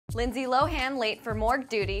Lindsay Lohan late for Morgue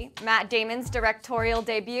duty, Matt Damon's directorial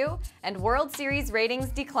debut, and World Series ratings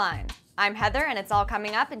decline. I'm Heather, and it's all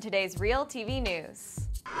coming up in today's Real TV News.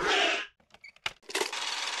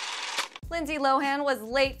 Lindsay Lohan was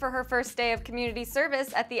late for her first day of community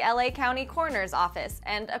service at the LA County Coroner's office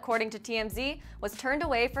and, according to TMZ, was turned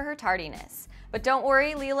away for her tardiness. But don't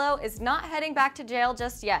worry, Lilo is not heading back to jail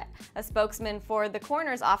just yet. A spokesman for the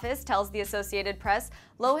coroner's office tells the Associated Press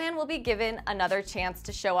Lohan will be given another chance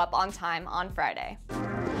to show up on time on Friday.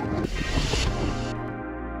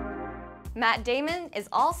 Matt Damon is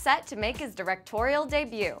all set to make his directorial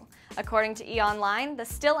debut. According to E! Online, the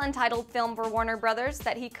still untitled film for Warner Brothers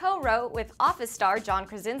that he co-wrote with Office star John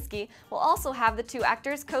Krasinski will also have the two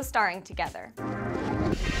actors co-starring together.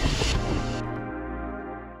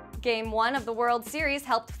 Game 1 of the World Series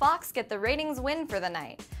helped Fox get the ratings win for the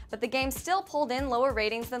night, but the game still pulled in lower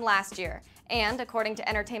ratings than last year. And according to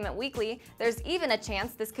Entertainment Weekly, there's even a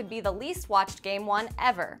chance this could be the least watched Game 1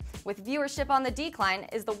 ever. With viewership on the decline,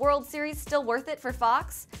 is the World Series still worth it for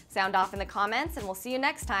Fox? Sound off in the comments, and we'll see you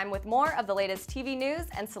next time with more of the latest TV news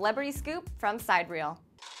and celebrity scoop from SideReel.